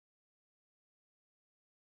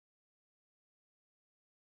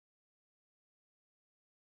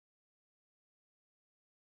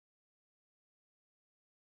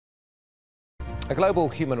A global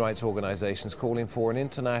human rights organisation is calling for an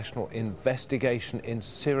international investigation in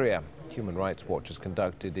Syria. Human Rights Watch has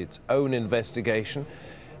conducted its own investigation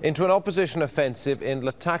into an opposition offensive in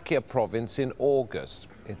Latakia province in August.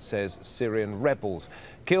 It says Syrian rebels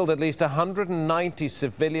killed at least 190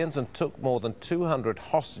 civilians and took more than 200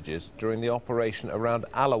 hostages during the operation around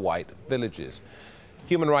Alawite villages.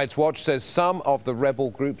 Human Rights Watch says some of the rebel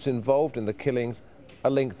groups involved in the killings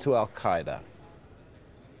are linked to Al-Qaeda.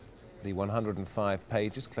 The 105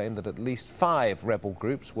 pages claim that at least 5 rebel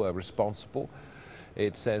groups were responsible.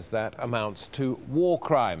 It says that amounts to war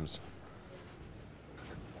crimes.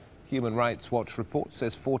 Human Rights Watch report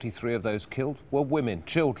says 43 of those killed were women,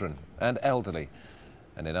 children and elderly.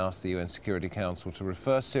 And it asked the UN Security Council to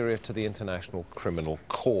refer Syria to the International Criminal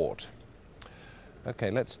Court. OK,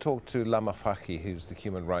 let's talk to Lama Fakhi, who's the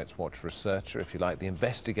Human Rights Watch researcher, if you like, the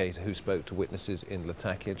investigator who spoke to witnesses in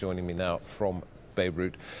Latakia, joining me now from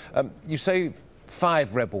Beirut. You say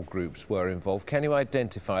 5 rebel groups were involved. Can you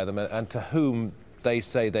identify them and to whom they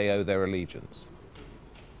say they owe their allegiance?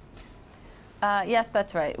 Yes,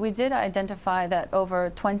 that's right. We did identify that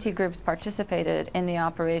over 20 groups participated in the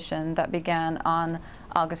operation that began on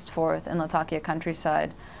August 4th in Latakia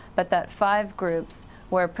countryside, but that 5 groups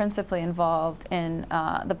were principally involved in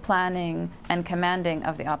the planning and commanding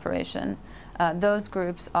of the operation. Those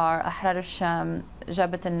groups are Ahrar al-Sham,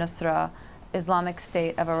 Jabhat al-Nusra, Islamic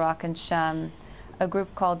State of Iraq and Sham, a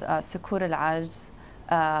group called Sukur al-Ajz,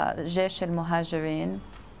 Jaysh al-Muhajirin,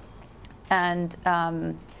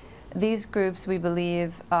 and these groups, we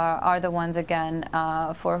believe, are the ones, again,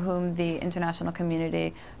 for whom the international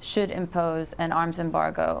community should impose an arms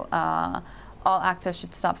embargo. All actors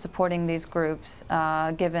should stop supporting these groups,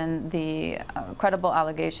 given the credible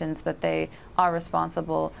allegations that they are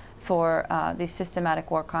responsible for these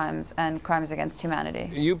systematic war crimes and crimes against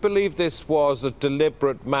humanity. You believe this was a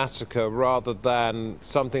deliberate massacre rather than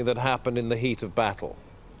something that happened in the heat of battle?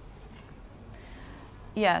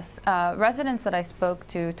 Yes. Residents that I spoke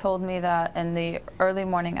to told me that in the early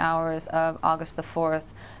morning hours of August the 4th,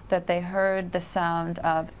 that they heard the sound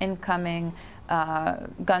of incoming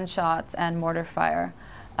gunshots and mortar fire.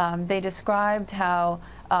 They described how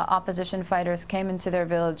opposition fighters came into their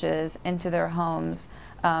villages, into their homes,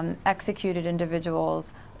 executed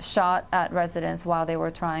individuals, shot at residents while they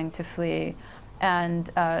were trying to flee, and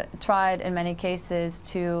tried in many cases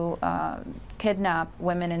to kidnap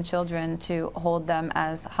women and children to hold them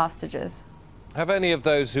as hostages. Have any of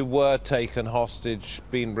those who were taken hostage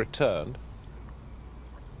been returned?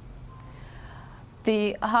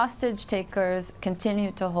 The hostage takers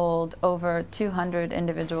continue to hold over 200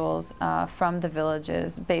 individuals from the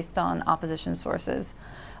villages based on opposition sources.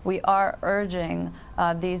 We are urging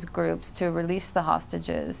these groups to release the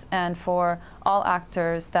hostages and for all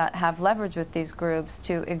actors that have leverage with these groups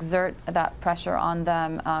to exert that pressure on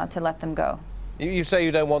them to let them go. You say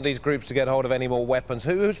you don't want these groups to get hold of any more weapons.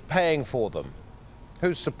 Who's paying for them?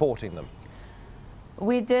 Who's supporting them?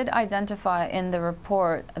 We did identify in the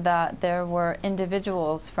report that there were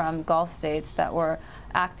individuals from Gulf states that were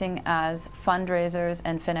acting as fundraisers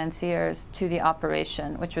and financiers to the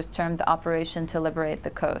operation, which was termed the Operation to Liberate the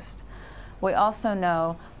Coast. We also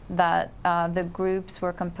know that the groups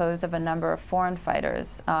were composed of a number of foreign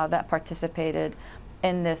fighters that participated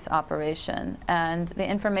in this operation. And the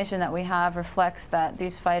information that we have reflects that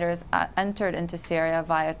these fighters entered into Syria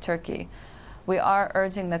via Turkey. We are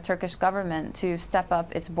urging the Turkish government to step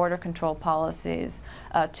up its border control policies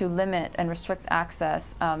to limit and restrict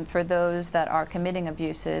access for those that are committing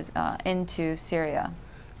abuses into Syria.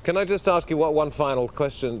 Can I just ask you one final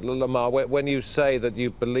question, Lamar? When you say that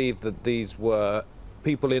you believe that these were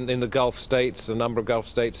people in the Gulf states, a number of Gulf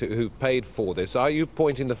states who paid for this, are you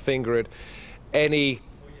pointing the finger at any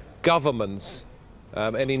governments,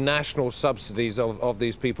 any national subsidies of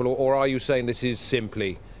these people, or are you saying this is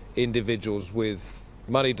simply individuals with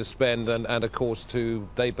money to spend and of course to,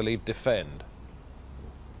 they believe, defend?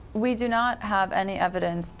 We do not have any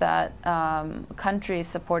evidence that countries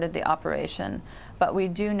supported the operation, but we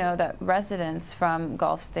do know that residents from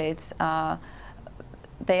Gulf states,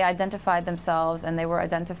 they identified themselves and they were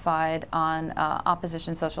identified on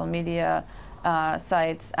opposition social media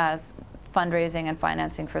sites as fundraising and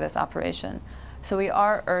financing for this operation. So we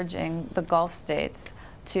are urging the Gulf states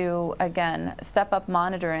to, again, step up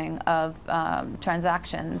monitoring of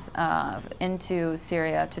transactions into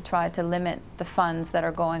Syria to try to limit the funds that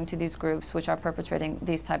are going to these groups which are perpetrating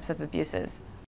these types of abuses.